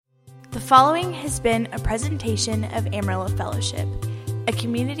following has been a presentation of Amarillo Fellowship, a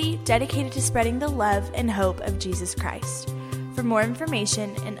community dedicated to spreading the love and hope of Jesus Christ. For more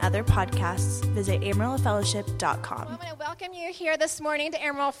information and other podcasts, visit amarillofellowship.com. Well, I want to welcome you here this morning to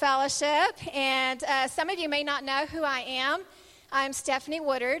Amarillo Fellowship, and some of you may not know who I am. I'm Stephanie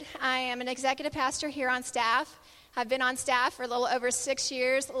Woodard. I am an executive pastor here on staff. I've been on staff for a little over 6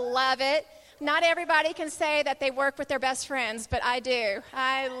 years. Love it. Not everybody can say that they work with their best friends, but I do.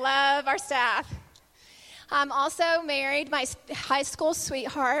 I love our staff. I'm also married, my high school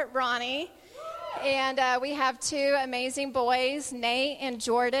sweetheart, Ronnie. And we have two amazing boys, Nate and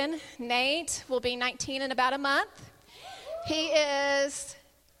Jordan. Nate will be 19 in about a month. He is,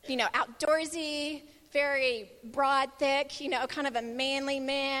 outdoorsy, very broad, thick, kind of a manly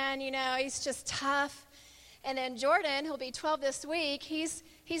man, he's just tough. And then Jordan, who'll be 12 this week, he's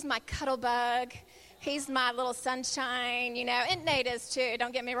my cuddle bug. He's my little sunshine, and Nate is too,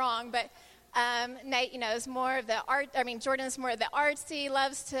 don't get me wrong. But Nate, is more of the Jordan is more of the artsy,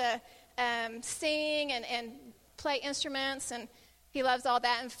 loves to sing and play instruments, and he loves all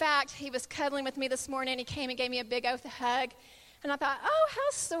that. In fact, he was cuddling with me this morning. He came and gave me a big oath hug, and I thought, oh, how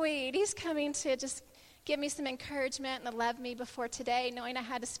sweet. He's coming to just give me some encouragement and to love me before today, knowing I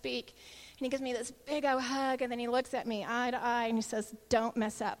had to speak. And he gives me this big old hug, and then he looks at me eye to eye, and he says, don't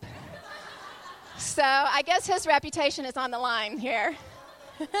mess up. So I guess his reputation is on the line here.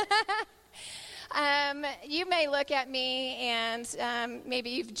 You may look at me and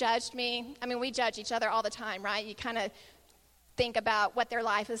maybe you've judged me. We judge each other all the time, right? You kind of think about what their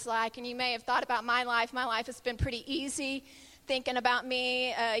life is like, and you may have thought about my life. My life has been pretty easy. Thinking about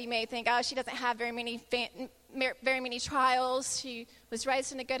me, you may think, oh, she doesn't have very many trials. She was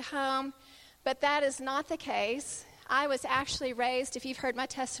raised in a good home. But that is not the case. I was actually raised, if you've heard my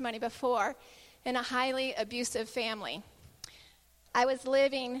testimony before, in a highly abusive family. I was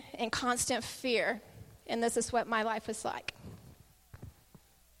living in constant fear, and this is what my life was like.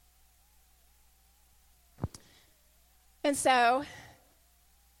 And so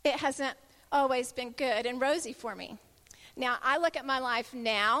it hasn't always been good and rosy for me. Now, I look at my life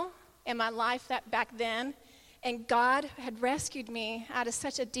now and my life back then, and God had rescued me out of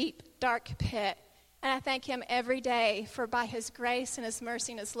such a deep, dark pit. And I thank him every day for by his grace and his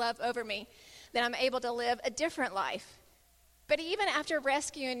mercy and his love over me that I'm able to live a different life. But even after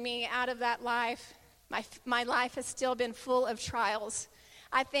rescuing me out of that life, my life has still been full of trials.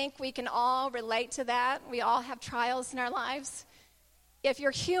 I think we can all relate to that. We all have trials in our lives. If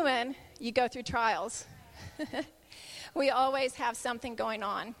you're human, you go through trials. We always have something going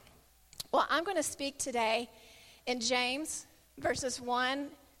on. Well, I'm going to speak today in James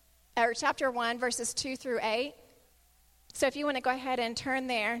chapter 1, verses 2 through 8. So if you want to go ahead and turn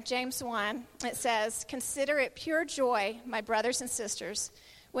there, James 1, it says, "Consider it pure joy, my brothers and sisters,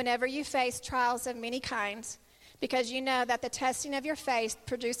 whenever you face trials of many kinds, because you know that the testing of your faith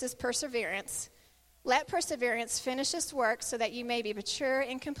produces perseverance. Let perseverance finish its work so that you may be mature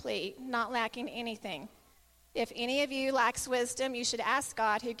and complete, not lacking anything. If any of you lacks wisdom, you should ask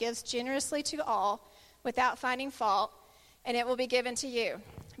God, who gives generously to all without finding fault, and it will be given to you.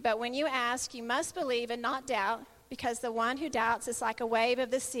 But when you ask, you must believe and not doubt, because the one who doubts is like a wave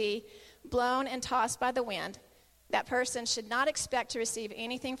of the sea, blown and tossed by the wind. That person should not expect to receive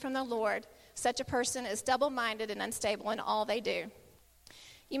anything from the Lord. Such a person is double-minded and unstable in all they do."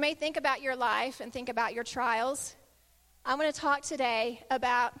 You may think about your life and think about your trials. I'm going to talk today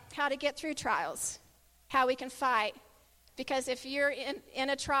about how to get through trials, how we can fight, because if you're in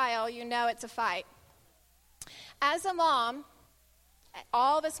a trial, you know it's a fight. As a mom,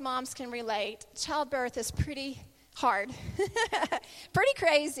 all of us moms can relate. Childbirth is pretty hard, pretty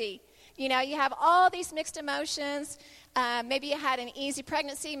crazy. You have all these mixed emotions. Maybe you had an easy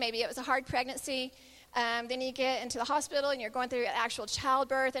pregnancy. Maybe it was a hard pregnancy. Then you get into the hospital and you're going through an actual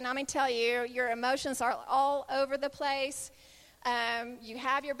childbirth. And I'm going to tell you, your emotions are all over the place. You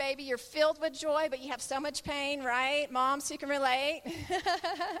have your baby. You're filled with joy, but you have so much pain, right? Moms who can relate.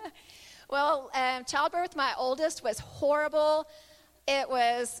 Well, childbirth, my oldest, was horrible. It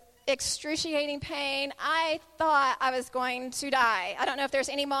was excruciating pain. I thought I was going to die. I don't know if there's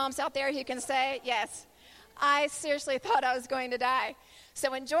any moms out there who can say, yes, I seriously thought I was going to die.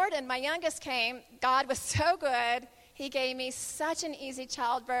 So when Jordan, my youngest, came, God was so good. He gave me such an easy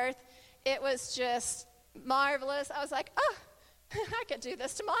childbirth. It was just marvelous. I was like, oh, I could do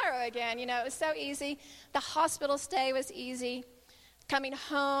this tomorrow again. It was so easy. The hospital stay was easy. Coming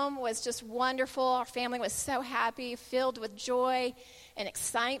home was just wonderful. Our family was so happy, filled with joy and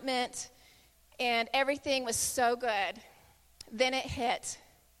excitement, and everything was so good. Then it hit.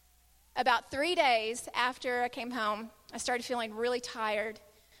 About 3 days after I came home, I started feeling really tired.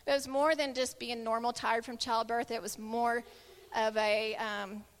 It was more than just being normal, tired from childbirth. It was more of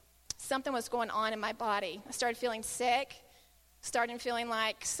something was going on in my body. I started feeling sick, started feeling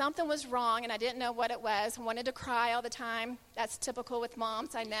like something was wrong, and I didn't know what it was. I wanted to cry all the time. That's typical with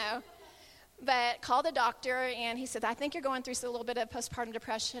moms, I know. But called the doctor, and he said, I think you're going through a little bit of postpartum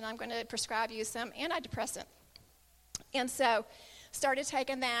depression. I'm going to prescribe you some antidepressant. And so started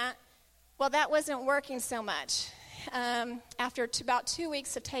taking that. Well, that wasn't working so much. After about 2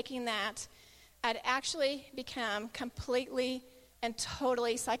 weeks of taking that, I'd actually become completely and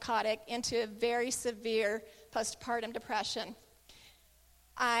totally psychotic into a very severe postpartum depression.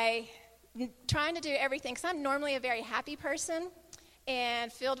 Trying to do everything, because I'm normally a very happy person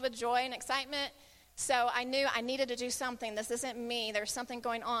and filled with joy and excitement, so I knew I needed to do something. This isn't me. There's something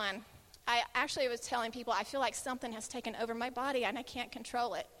going on. I actually was telling people, I feel like something has taken over my body and I can't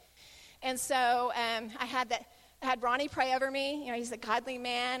control it. And so I had Ronnie pray over me. You know, he's a godly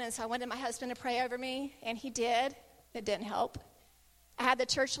man, and so I wanted my husband to pray over me, and he did. It didn't help. I had the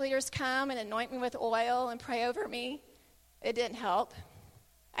church leaders come and anoint me with oil and pray over me. It didn't help.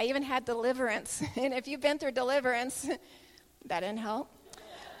 I even had deliverance, and if you've been through deliverance, that didn't help.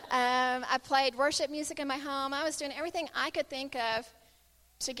 I played worship music in my home. I was doing everything I could think of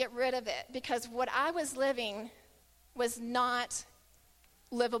to get rid of it, because what I was living was not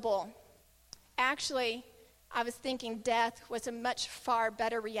livable. Actually, I was thinking death was a much far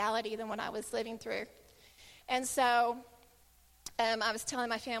better reality than what I was living through. And so I was telling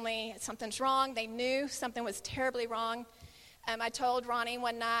my family something's wrong. They knew something was terribly wrong. I told Ronnie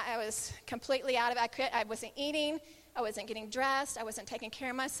one night I was completely out of it. I wasn't eating. I wasn't getting dressed. I wasn't taking care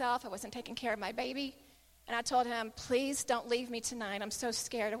of myself. I wasn't taking care of my baby. And I told him, please don't leave me tonight. I'm so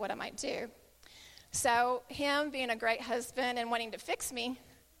scared of what I might do. So him being a great husband and wanting to fix me,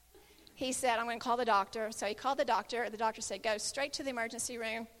 he said, I'm going to call the doctor. So he called the doctor. The doctor said, go straight to the emergency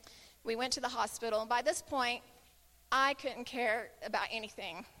room. We went to the hospital. And by this point, I couldn't care about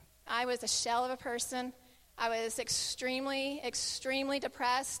anything. I was a shell of a person. I was extremely, extremely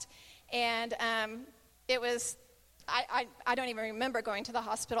depressed. And it was, I don't even remember going to the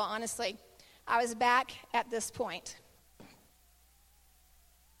hospital, honestly. I was back at this point.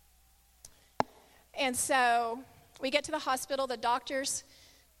 And so we get to the hospital. The doctors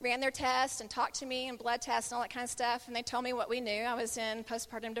ran their tests and talked to me and blood tests and all that kind of stuff. And they told me what we knew. I was in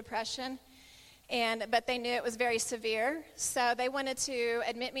postpartum depression. But they knew it was very severe. So they wanted to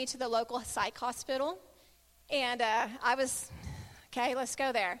admit me to the local psych hospital. And I was, okay, let's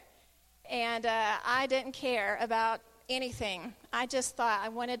go there. And I didn't care about anything. I just thought I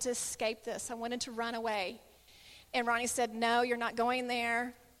wanted to escape this. I wanted to run away. And Ronnie said, no, you're not going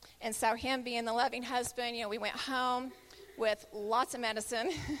there. And so him being the loving husband, we went home with lots of medicine.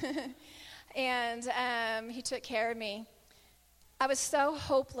 And he took care of me. I was so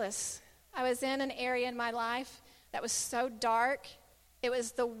hopeless. I was in an area in my life that was so dark. It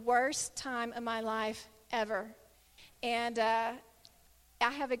was the worst time of my life ever. And I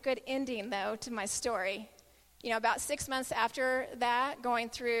have a good ending, though, to my story. About 6 months after that, going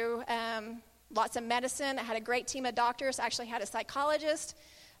through lots of medicine, I had a great team of doctors. I actually had a psychologist,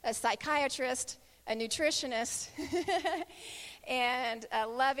 a psychiatrist, a nutritionist, and a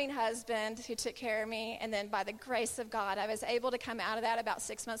loving husband who took care of me. And then by the grace of God, I was able to come out of that about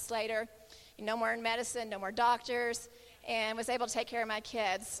 6 months later. No more in medicine, no more doctors, and was able to take care of my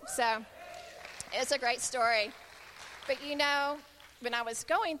kids. So it's a great story. But when I was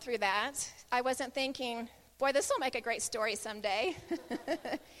going through that, I wasn't thinking, boy, this will make a great story someday.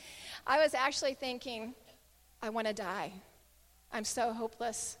 I was actually thinking, I want to die. I'm so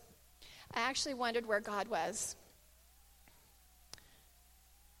hopeless. I actually wondered where God was.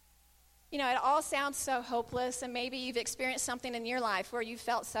 It all sounds so hopeless, and maybe you've experienced something in your life where you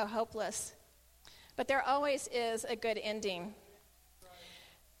felt so hopeless. But there always is a good ending.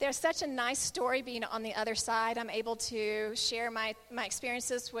 There's such a nice story being on the other side. I'm able to share my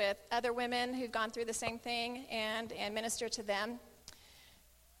experiences with other women who've gone through the same thing and minister to them.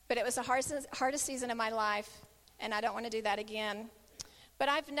 But it was the hardest season of my life, and I don't want to do that again. But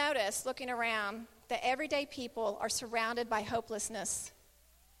I've noticed, looking around, that everyday people are surrounded by hopelessness.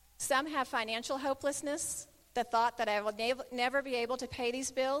 Some have financial hopelessness, the thought that I will never be able to pay these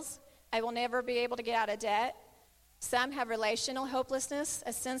bills. I will never be able to get out of debt. Some have relational hopelessness,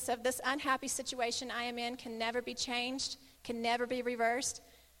 a sense of this unhappy situation I am in can never be changed, can never be reversed.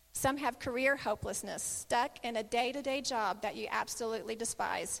 Some have career hopelessness, stuck in a day-to-day job that you absolutely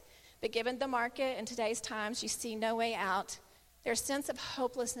despise. But given the market in today's times, you see no way out. There's a sense of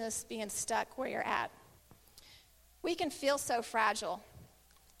hopelessness being stuck where you're at. We can feel so fragile.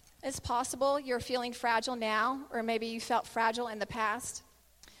 It's possible you're feeling fragile now, or maybe you felt fragile in the past.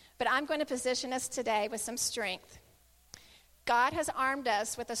 but I'm going to position us today with some strength. God has armed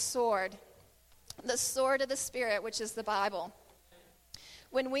us with a sword, the sword of the Spirit, which is the Bible.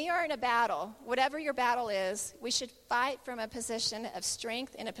 When we are in a battle, whatever your battle is, we should fight from a position of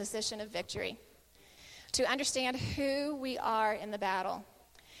strength and a position of victory to understand who we are in the battle.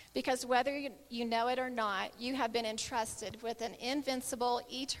 Because whether you know it or not, you have been entrusted with an invincible,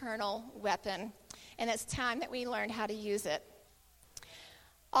 eternal weapon, and it's time that we learn how to use it.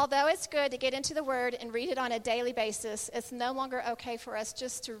 Although it's good to get into the Word and read it on a daily basis, it's no longer okay for us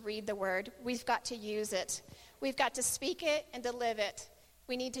just to read the Word. We've got to use it. We've got to speak it and to live it.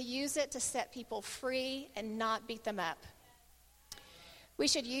 We need to use it to set people free and not beat them up. We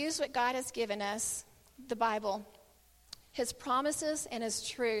should use what God has given us, the Bible, His promises and His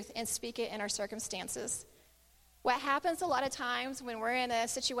truth, and speak it in our circumstances. What happens a lot of times when we're in a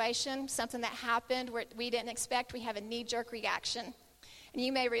situation, something that happened where we didn't expect, we have a knee-jerk reaction. And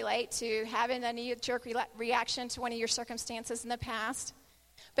you may relate to having a knee-jerk reaction to one of your circumstances in the past.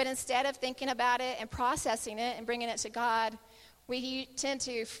 But instead of thinking about it and processing it and bringing it to God, we tend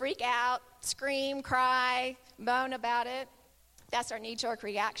to freak out, scream, cry, moan about it. That's our knee-jerk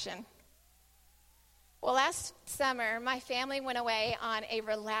reaction. Well, last summer, my family went away on a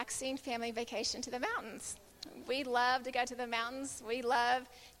relaxing family vacation to the mountains. We love to go to the mountains. We love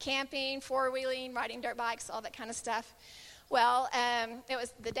camping, four-wheeling, riding dirt bikes, all that kind of stuff. Well, it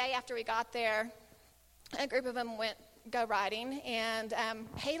was the day after we got there, a group of them went go riding, and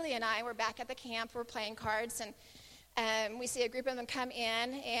Haley and I were back at the camp. We're playing cards, and we see a group of them come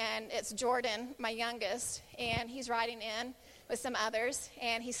in, and it's Jordan, my youngest, and he's riding in with some others,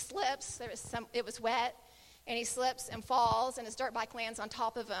 and he slips. It was wet, and he slips and falls, and his dirt bike lands on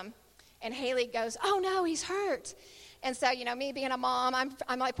top of him. And Haley goes, "Oh no, he's hurt." And so, me being a mom,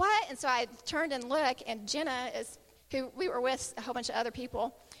 I'm like, "What?" And so I turned and look, and Jenna who we were with a whole bunch of other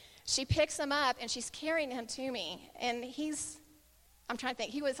people, she picks him up, and she's carrying him to me, and I'm trying to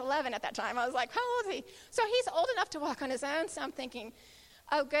think, he was 11 at that time. I was like, how old is he? So he's old enough to walk on his own. So I'm thinking,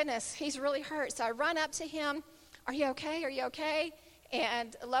 oh, goodness, he's really hurt. So I run up to him. Are you okay? Are you okay?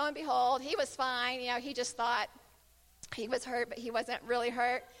 And lo and behold, he was fine. He just thought he was hurt, but he wasn't really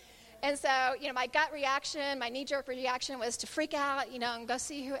hurt. And so, my gut reaction, my knee-jerk reaction was to freak out, and go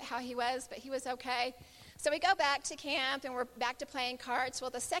see how he was, but he was okay. So we go back to camp, and we're back to playing cards.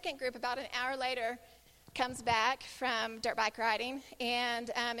 Well, the second group, about an hour later, comes back from dirt bike riding,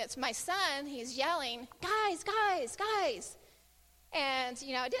 and it's my son. He's yelling, "Guys, guys, guys." And,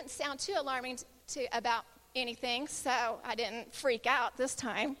 it didn't sound too alarming about anything, so I didn't freak out this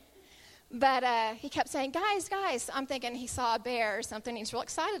time. But he kept saying, "Guys, guys." I'm thinking he saw a bear or something. He's real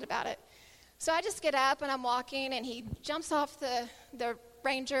excited about it. So I just get up, and I'm walking, and he jumps off the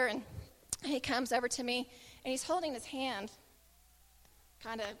Ranger, and he comes over to me, and he's holding his hand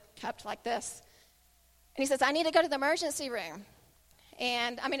kind of cupped like this. And he says, "I need to go to the emergency room."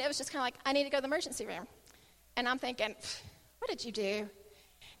 And, it was just kind of like, I need to go to the emergency room. And I'm thinking, what did you do?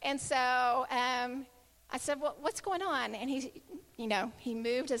 And so I said, "Well, what's going on?" And he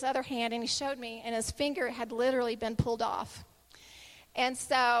moved his other hand, and he showed me, and his finger had literally been pulled off. And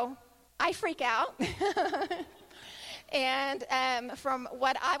so I freak out. And from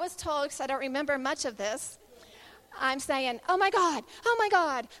what I was told, because I don't remember much of this, I'm saying, "Oh my God, oh my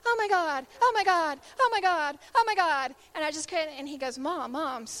God, oh my God, oh my God, oh my God, oh my God." And I just couldn't, and he goes,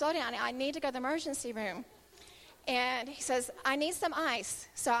 Mom, slow down. I need to go to the emergency room. And he says, "I need some ice."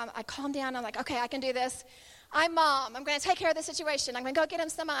 So I calm down. I'm like, okay, I can do this. I'm Mom. I'm going to take care of the situation. I'm going to go get him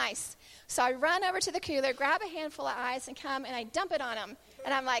some ice. So I run over to the cooler, grab a handful of ice, and come, and I dump it on him.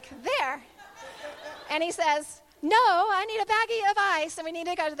 And I'm like, there. And he says, "No, I need a baggie of ice, and we need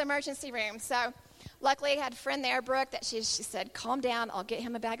to go to the emergency room." So luckily, I had a friend there, Brooke, that she said, "Calm down. I'll get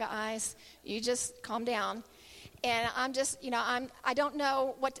him a bag of ice. You just calm down." And I'm just, I don't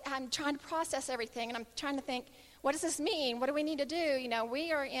know I'm trying to process everything, and I'm trying to think, what does this mean? What do we need to do?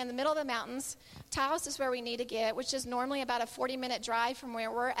 We are in the middle of the mountains. Taos is where we need to get, which is normally about a 40-minute drive from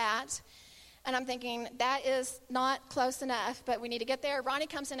where we're at. And I'm thinking, that is not close enough, but we need to get there. Ronnie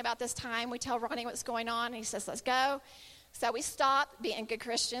comes in about this time. We tell Ronnie what's going on, and he says, "Let's go." So we stop being good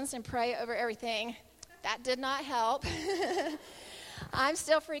Christians and pray over everything. That did not help. I'm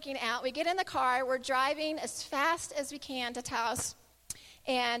still freaking out. We get in the car. We're driving as fast as we can to Taos.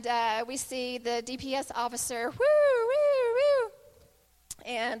 And we see the DPS officer, woo, woo, woo.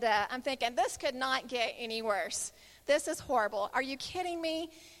 And I'm thinking, this could not get any worse. This is horrible. Are you kidding me?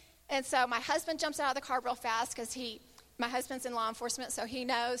 And so my husband jumps out of the car real fast because my husband's in law enforcement, so he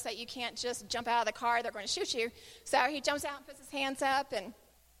knows that you can't just jump out of the car. They're going to shoot you. So he jumps out and puts his hands up, and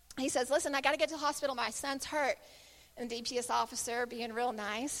he says, "Listen, I got to get to the hospital. My son's hurt." And the DPS officer, being real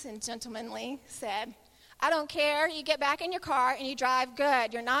nice and gentlemanly, said, I don't care. You get back in your car and you drive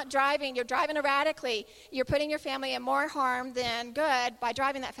good. You're not driving. You're driving erratically. You're putting your family in more harm than good by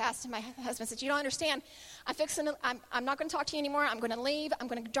driving that fast. And my husband said, you don't understand. I'm not going to talk to you anymore. I'm going to leave. I'm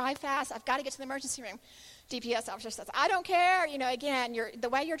going to drive fast. I've got to get to the emergency room. DPS officer says, I don't care. Again, the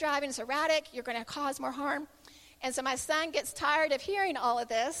way you're driving is erratic. You're going to cause more harm. And so my son gets tired of hearing all of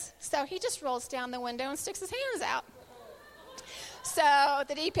this. So he just rolls down the window and sticks his hands out. So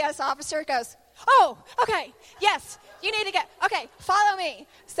the DPS officer goes, oh, okay, yes, you need to get, okay, follow me.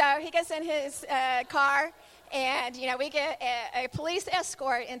 So he gets in his car, and, we get a police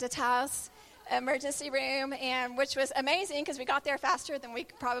escort into Taos emergency room, and which was amazing because we got there faster than we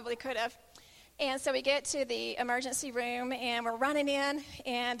probably could have. And so we get to the emergency room, and we're running in,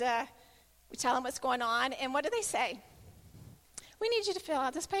 and we tell them what's going on. And what do they say? We need you to fill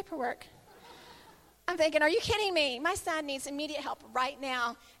out this paperwork. I'm thinking, are you kidding me? My son needs immediate help right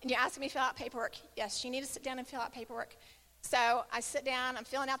now, and you're asking me to fill out paperwork. Yes, you need to sit down and fill out paperwork. So I sit down, I'm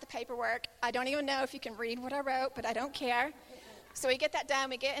filling out the paperwork. I don't even know if you can read what I wrote, but I don't care. So we get that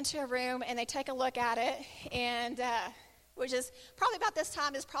done, we get into a room, and they take a look at it, and which is probably about this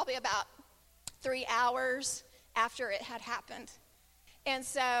time is probably about 3 hours after it had happened. And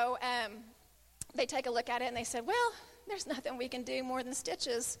so they take a look at it, and they said, well, there's nothing we can do more than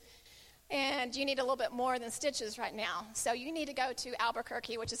stitches. And you need a little bit more than stitches right now. So you need to go to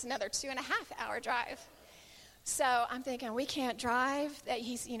Albuquerque, which is another 2.5-hour drive. So I'm thinking, we can't drive. That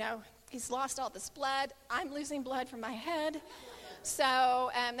he's lost all this blood. I'm losing blood from my head.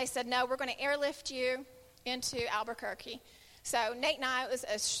 So they said, no, we're going to airlift you into Albuquerque. So Nate and I, it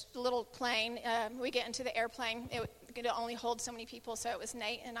was a little plane. We get into the airplane. It could only hold so many people, so it was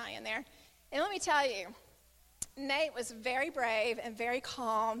Nate and I in there. And let me tell you, Nate was very brave and very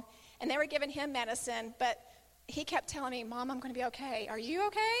calm. And they were giving him medicine, but he kept telling me, Mom, I'm going to be okay. Are you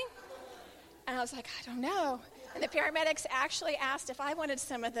okay? And I was like, I don't know. And the paramedics actually asked if I wanted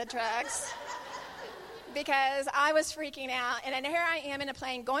some of the drugs because I was freaking out. And then here I am in a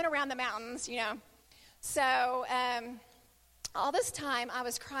plane going around the mountains, So all this time I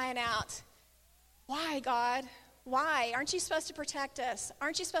was crying out, why, God? Why? Aren't you supposed to protect us?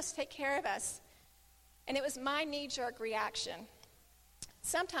 Aren't you supposed to take care of us? And it was my knee-jerk reaction.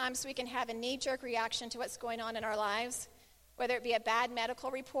 Sometimes we can have a knee-jerk reaction to what's going on in our lives, whether it be a bad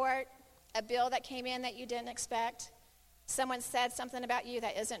medical report, a bill that came in that you didn't expect, someone said something about you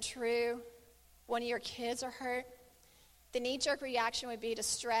that isn't true, one of your kids are hurt. The knee-jerk reaction would be to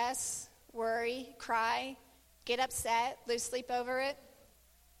stress, worry, cry, get upset, lose sleep over it.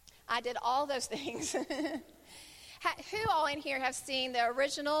 I did all those things. Who all in here have seen the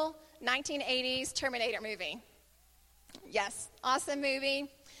original 1980s Terminator movie? Yes, awesome movie.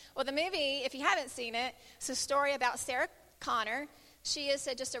 Well, the movie, if you haven't seen it, it's a story about Sarah Connor. She is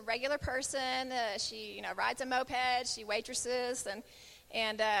just a regular person. She, rides a moped. She waitresses,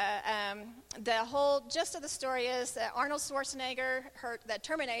 and the whole gist of the story is that Arnold Schwarzenegger, the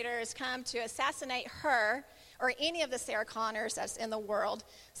Terminator, has come to assassinate her or any of the Sarah Connors that's in the world.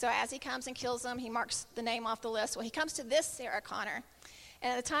 So as he comes and kills them, he marks the name off the list. Well, he comes to this Sarah Connor,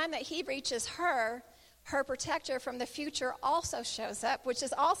 and at the time that he reaches her protector from the future also shows up, which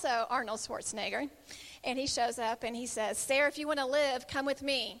is also Arnold Schwarzenegger. And he shows up and he says, Sarah, if you want to live, come with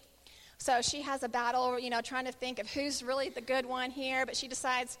me. So she has a battle, trying to think of who's really the good one here. But she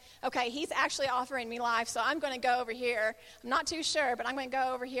decides, okay, he's actually offering me life, so I'm going to go over here. I'm not too sure, but I'm going to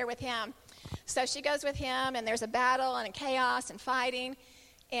go over here with him. So she goes with him, and there's a battle and a chaos and fighting.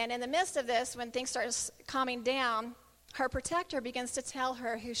 And in the midst of this, when things start calming down, her protector begins to tell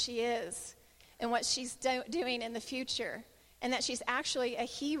her who she is and what she's doing in the future, and that she's actually a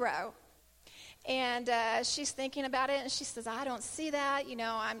hero. And she's thinking about it, and she says, I don't see that.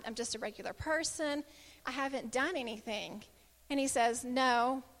 I'm just a regular person. I haven't done anything. And he says,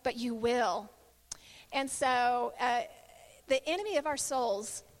 no, but you will. And so the enemy of our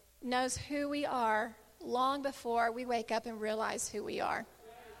souls knows who we are long before we wake up and realize who we are.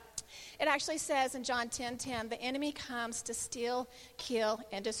 It actually says in John 10:10, the enemy comes to steal, kill,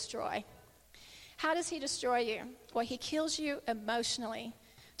 and destroy. How does he destroy you? Well, he kills you emotionally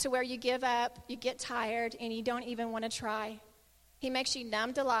to where you give up, you get tired, and you don't even want to try. He makes you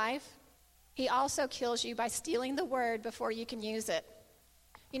numb to life. He also kills you by stealing the word before you can use it.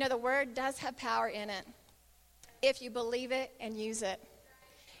 The word does have power in it if you believe it and use it.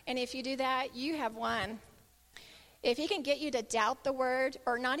 And if you do that, you have won. If he can get you to doubt the word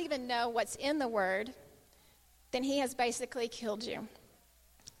or not even know what's in the word, then he has basically killed you.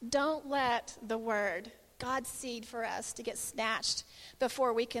 Don't let the word, God's seed for us, to get snatched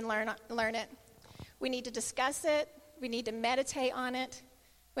before we can learn it. We need to discuss it. We need to meditate on it.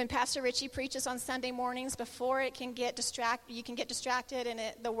 When Pastor Richie preaches on Sunday mornings, before it can get you can get distracted and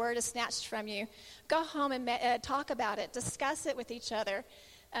the word is snatched from you. Go home and talk about it. Discuss it with each other,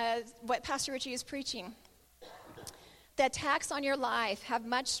 what Pastor Richie is preaching. The attacks on your life have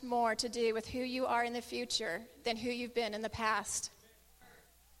much more to do with who you are in the future than who you've been in the past.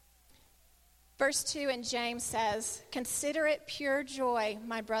 Verse 2 in James says, "Consider it pure joy,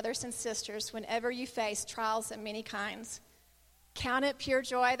 my brothers and sisters, whenever you face trials of many kinds." Count it pure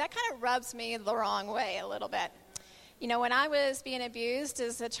joy. That kind of rubs me the wrong way a little bit. You know, when I was being abused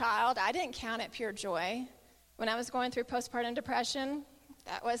as a child, I didn't count it pure joy. When I was going through postpartum depression,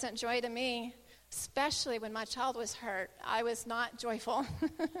 that wasn't joy to me, especially when my child was hurt. I was not joyful.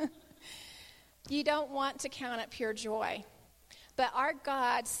 You don't want to count it pure joy. But our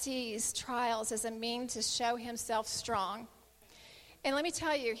God sees trials as a means to show himself strong. And let me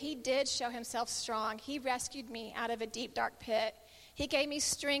tell you, he did show himself strong. He rescued me out of a deep, dark pit. He gave me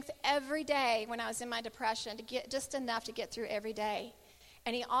strength every day when I was in my depression to get just enough to get through every day.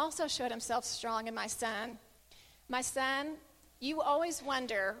 And he also showed himself strong in my son. My son, you always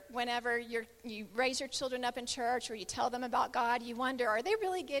wonder whenever you raise your children up in church or you tell them about God, you wonder, are they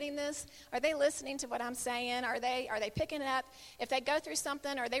really getting this? Are they listening to what I'm saying? Are they picking it up? If they go through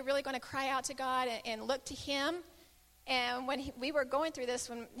something, are they really going to cry out to God and look to him? And when we were going through this,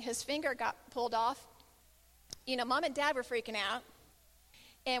 when his finger got pulled off, you know, Mom and Dad were freaking out.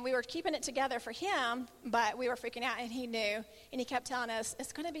 And we were keeping it together for him, but we were freaking out, and he knew. And he kept telling us,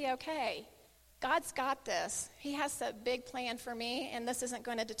 it's going to be okay. God's got this. He has a big plan for me, and this isn't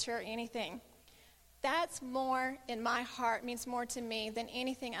going to deter anything. That's more in my heart, means more to me than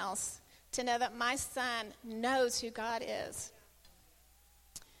anything else, to know that my son knows who God is.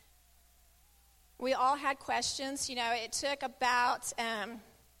 We all had questions. You know, it took about,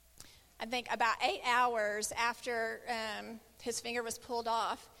 I think, about 8 hours after his finger was pulled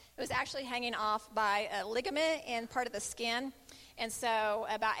off. It was actually hanging off by a ligament and part of the skin. And so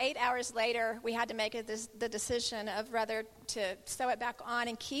about 8 hours later, we had to make the decision of whether to sew it back on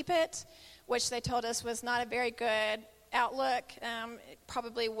and keep it, which they told us was not a very good outlook. It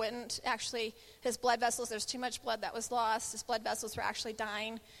probably wouldn't actually, his blood vessels, there's too much blood that was lost. His blood vessels were actually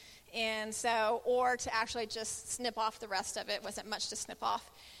dying. And so, or to actually just snip off the rest of it. Wasn't much to snip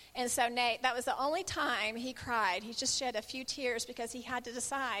off. And so Nate, that was the only time he cried. He just shed a few tears because he had to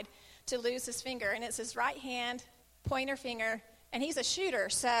decide to lose his finger. And it's his right hand, pointer finger, and he's a shooter.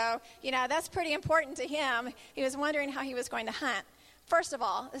 So, you know, that's pretty important to him. He was wondering how he was going to hunt. First of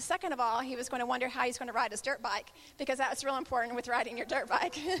all. Second of all, he was going to wonder how he's going to ride his dirt bike, because that's real important with riding your dirt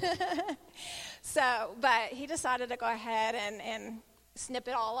bike. But he decided to go ahead and snip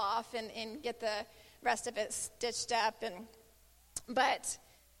it all off and get the rest of it stitched up. But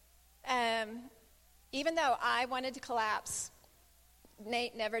even though I wanted to collapse,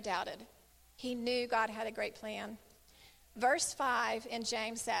 Nate never doubted. He knew God had a great plan. Verse 5 in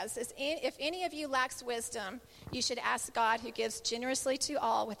James says, if any of you lacks wisdom, you should ask God, who gives generously to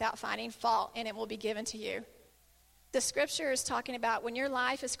all without finding fault, and it will be given to you. The scripture is talking about when your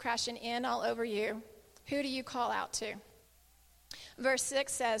life is crashing in all over you, who do you call out to? Verse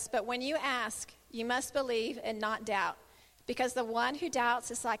 6 says, but when you ask, you must believe and not doubt, because the one who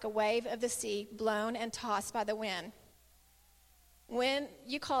doubts is like a wave of the sea, blown and tossed by the wind. When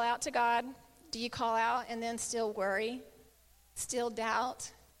you call out to God, do you call out and then still worry, still doubt,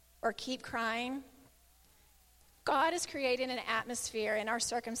 or keep crying? God is creating an atmosphere in our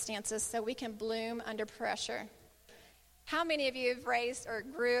circumstances so we can bloom under pressure. How many of you have raised or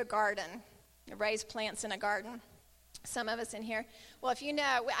grew a garden, raised plants in a garden? Some of us in here. Well, if you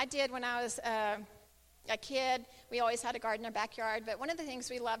know, I did when I was a kid. We always had a garden in our backyard, but one of the things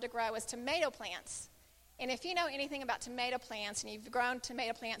we loved to grow was tomato plants. And if you know anything about tomato plants and you've grown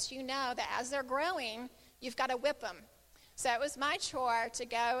tomato plants, you know that as they're growing, you've got to whip them. So it was my chore to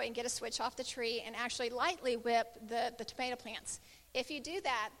go and get a switch off the tree and actually lightly whip the tomato plants. If you do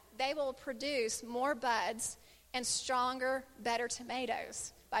that, they will produce more buds and stronger, better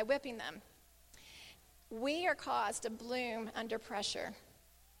tomatoes by whipping them. We are caused to bloom under pressure.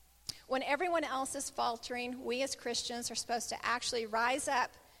 When everyone else is faltering, we as Christians are supposed to actually rise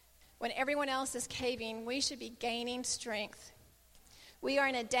up. When everyone else is caving, we should be gaining strength. We are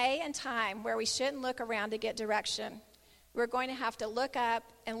in a day and time where we shouldn't look around to get direction. We're going to have to look up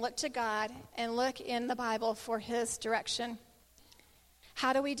and look to God and look in the Bible for his direction.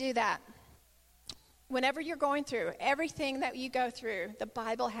 How do we do that? Whenever you're going through, everything that you go through, the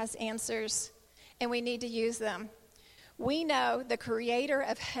Bible has answers, and we need to use them. We know the creator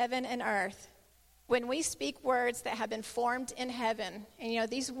of heaven and earth. When we speak words that have been formed in heaven, and you know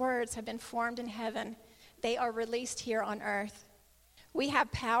these words have been formed in heaven, they are released here on earth. We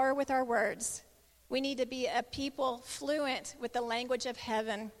have power with our words. We need to be a people fluent with the language of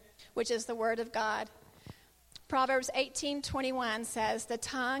heaven, which is the word of God. Proverbs 18:21 says, "The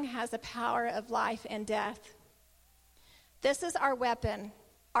tongue has the power of life and death." This is our weapon,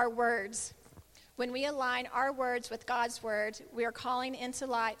 our words. When we align our words with God's word, we are calling into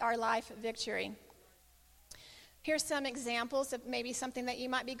our life victory. Here's some examples of maybe something that you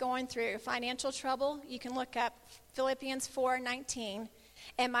might be going through. Financial trouble, you can look up Philippians 4:19.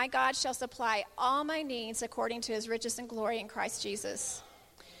 "And my God shall supply all my needs according to his riches and glory in Christ Jesus."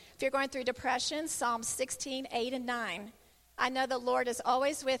 If you're going through depression, Psalm 16:8 and 9. "I know the Lord is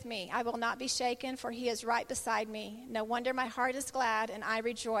always with me. I will not be shaken, for he is right beside me. No wonder my heart is glad, and I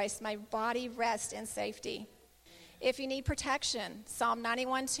rejoice. My body rests in safety." If you need protection, Psalm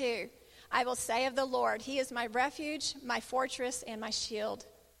 91:2. "I will say of the Lord, he is my refuge, my fortress, and my shield."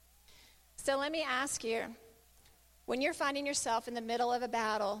 So let me ask you, when you're finding yourself in the middle of a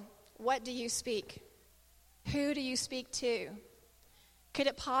battle, what do you speak? Who do you speak to? Could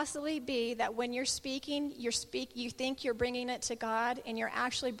it possibly be that when you're speaking, you think you're bringing it to God, and you're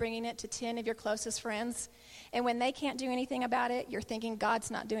actually bringing it to 10 of your closest friends? And when they can't do anything about it, you're thinking God's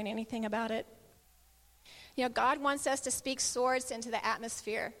not doing anything about it? You know, God wants us to speak swords into the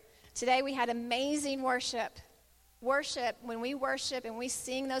atmosphere. Today we had amazing worship. Worship, when we worship and we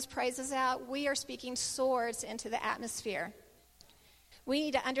sing those praises out, we are speaking swords into the atmosphere. We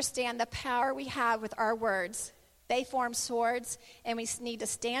need to understand the power we have with our words. They form swords, and we need to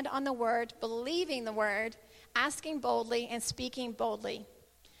stand on the word, believing the word, asking boldly, and speaking boldly.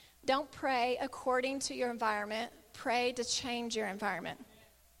 Don't pray according to your environment. Pray to change your environment.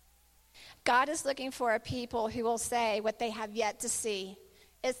 God is looking for a people who will say what they have yet to see.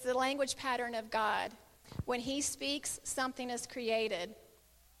 It's the language pattern of God. When he speaks, something is created.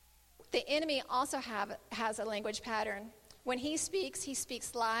 The enemy also has a language pattern. When he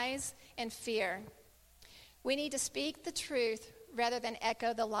speaks lies and fear. We need to speak the truth rather than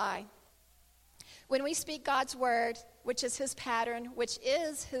echo the lie. When we speak God's word, which is his pattern, which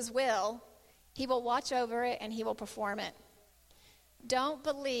is his will, he will watch over it and he will perform it. Don't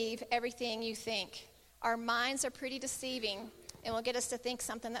believe everything you think. Our minds are pretty deceiving and will get us to think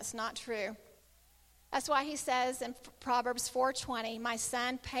something that's not true. That's why he says in Proverbs 4:20, "My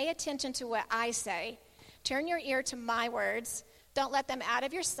son, pay attention to what I say. Turn your ear to my words. Don't let them out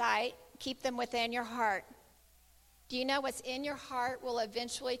of your sight. Keep them within your heart." Do you know what's in your heart will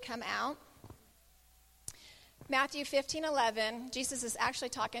eventually come out? Matthew 15:11, Jesus is actually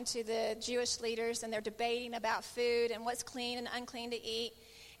talking to the Jewish leaders, and they're debating about food and what's clean and unclean to eat.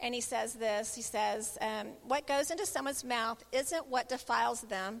 And he says this, he says, "What goes into someone's mouth isn't what defiles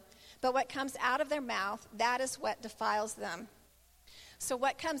them, but what comes out of their mouth, that is what defiles them." So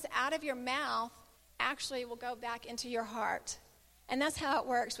what comes out of your mouth actually will go back into your heart. And that's how it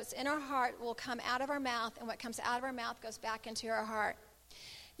works. What's in our heart will come out of our mouth, and what comes out of our mouth goes back into our heart.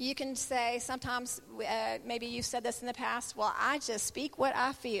 You can say sometimes, maybe you've said this in the past, "Well, I just speak what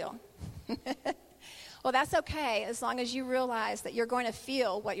I feel." Well, that's okay as long as you realize that you're going to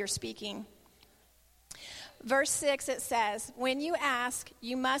feel what you're speaking. Verse 6, it says, "When you ask,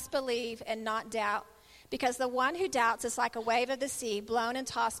 you must believe and not doubt, because the one who doubts is like a wave of the sea, blown and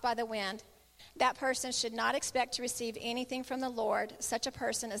tossed by the wind. That person should not expect to receive anything from the Lord. Such a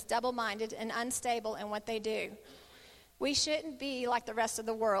person is double-minded and unstable in what they do." We shouldn't be like the rest of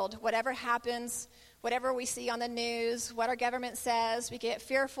the world. Whatever happens, whatever we see on the news, what our government says, we get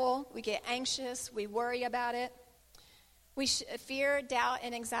fearful, we get anxious, we worry about it. Fear, doubt,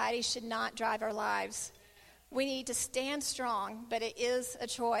 and anxiety should not drive our lives. We need to stand strong, but it is a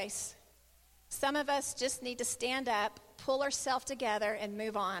choice. Some of us just need to stand up, pull ourselves together, and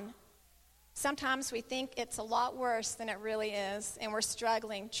move on. Sometimes we think it's a lot worse than it really is, and we're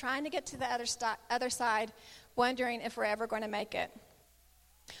struggling, trying to get to the other side, wondering if we're ever going to make it.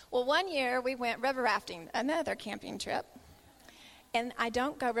 Well, one year we went river rafting, another camping trip, and I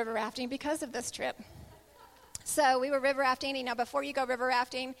don't go river rafting because of this trip. So we were river rafting. You know, before you go river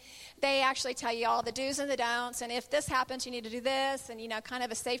rafting, they actually tell you all the do's and the don'ts, and if this happens, you need to do this, and, you know, kind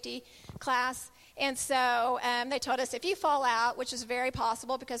of a safety class. And so they told us if you fall out, which is very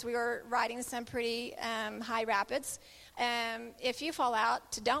possible because we were riding some pretty high rapids, if you fall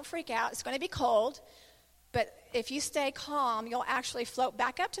out, don't freak out. It's going to be cold, but if you stay calm, you'll actually float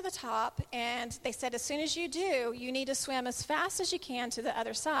back up to the top. And they said as soon as you do, you need to swim as fast as you can to the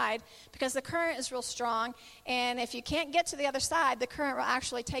other side because the current is real strong. And if you can't get to the other side, the current will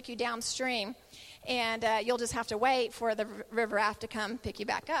actually take you downstream. And you'll just have to wait for the river raft to come pick you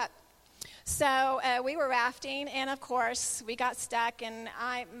back up. So we were rafting, and of course, we got stuck, and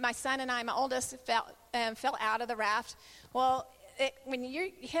my son and I, my oldest, fell out of the raft. Well, when you're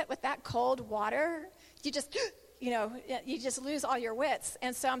hit with that cold water, you just, you just lose all your wits.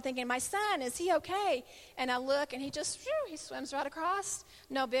 And so I'm thinking, my son, is he okay? And I look, and he swims right across.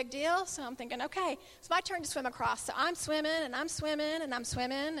 No big deal. So I'm thinking, okay, it's my turn to swim across. So I'm swimming, and I'm swimming, and I'm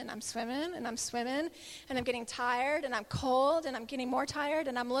swimming, and I'm swimming, and I'm swimming, and I'm getting tired, and I'm cold, and I'm getting more tired,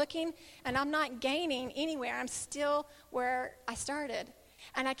 and I'm looking, and I'm not gaining anywhere. I'm still where I started.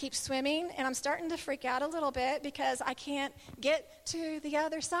 And I keep swimming, and I'm starting to freak out a little bit because I can't get to the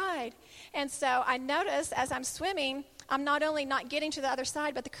other side. And so I notice as I'm swimming, I'm not only not getting to the other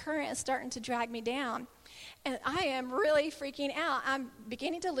side, but the current is starting to drag me down. And I am really freaking out. I'm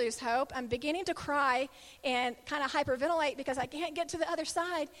beginning to lose hope. I'm beginning to cry and kind of hyperventilate because I can't get to the other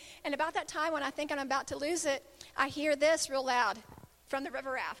side. And about that time when I think I'm about to lose it, I hear this real loud from the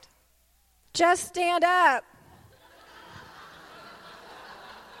river raft. Just stand up.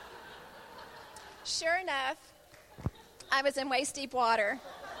 Sure enough, I was in waist deep water.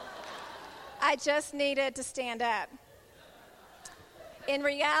 I just needed to stand up. In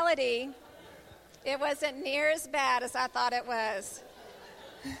reality, it wasn't near as bad as I thought it was.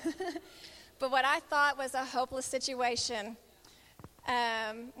 But what I thought was a hopeless situation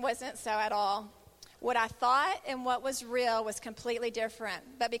wasn't so at all. What I thought and what was real was completely different.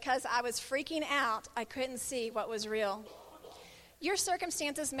 But because I was freaking out, I couldn't see what was real. Your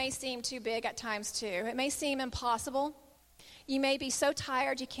circumstances may seem too big at times, too. It may seem impossible. You may be so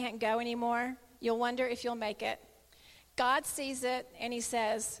tired you can't go anymore. You'll wonder if you'll make it. God sees it, and he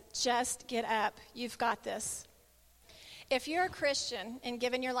says, just get up. You've got this. If you're a Christian and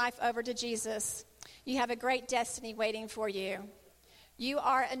given your life over to Jesus, you have a great destiny waiting for you. You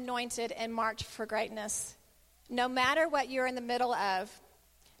are anointed and marked for greatness. No matter what you're in the middle of,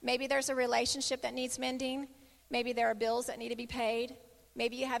 maybe there's a relationship that needs mending. Maybe there are bills that need to be paid.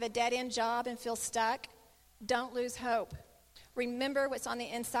 Maybe you have a dead-end job and feel stuck. Don't lose hope. Remember what's on the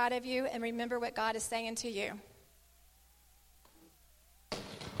inside of you and remember what God is saying to you.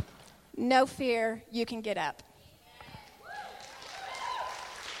 No fear, you can get up.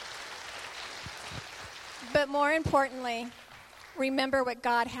 But more importantly, remember what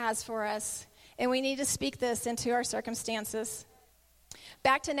God has for us. And we need to speak this into our circumstances.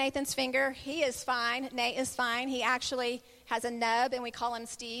 Back to Nathan's finger, he is fine. Nate is fine. He actually has a nub, and we call him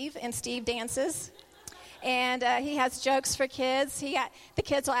Steve, and Steve dances. And he has jokes for kids. The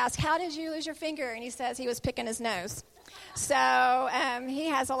kids will ask, how did you lose your finger? And he says he was picking his nose. So he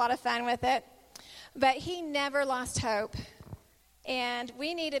has a lot of fun with it. But he never lost hope. And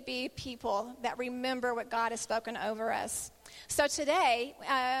we need to be people that remember what God has spoken over us. So today,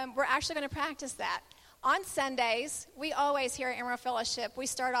 we're actually going to practice that. On Sundays, we always here at Emerald Fellowship, we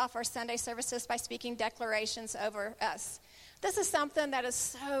start off our Sunday services by speaking declarations over us. This is something that is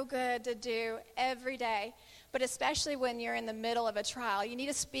so good to do every day, but especially when you're in the middle of a trial. You need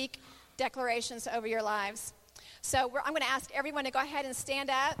to speak declarations over your lives. So I'm going to ask everyone to go ahead and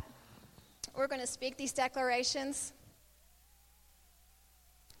stand up. We're going to speak these declarations.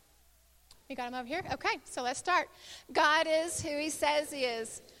 You got them over here? Okay, so let's start. God is who he says he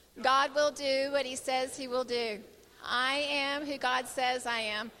is. God will do what he says he will do. I am who God says I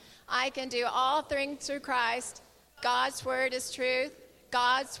am. I can do all things through Christ. God's word is truth.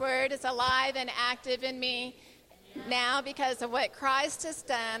 God's word is alive and active in me. Now, because of what Christ has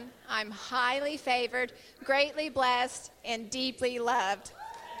done, I'm highly favored, greatly blessed, and deeply loved.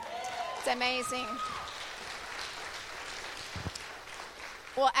 It's amazing.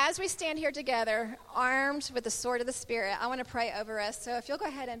 Well, as we stand here together, armed with the sword of the Spirit, I want to pray over us. So if you'll go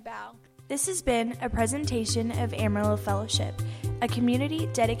ahead and bow. This has been a presentation of Amarillo Fellowship, a community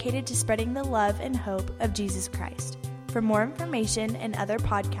dedicated to spreading the love and hope of Jesus Christ. For more information and other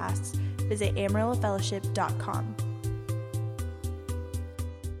podcasts, visit amarillofellowship.com.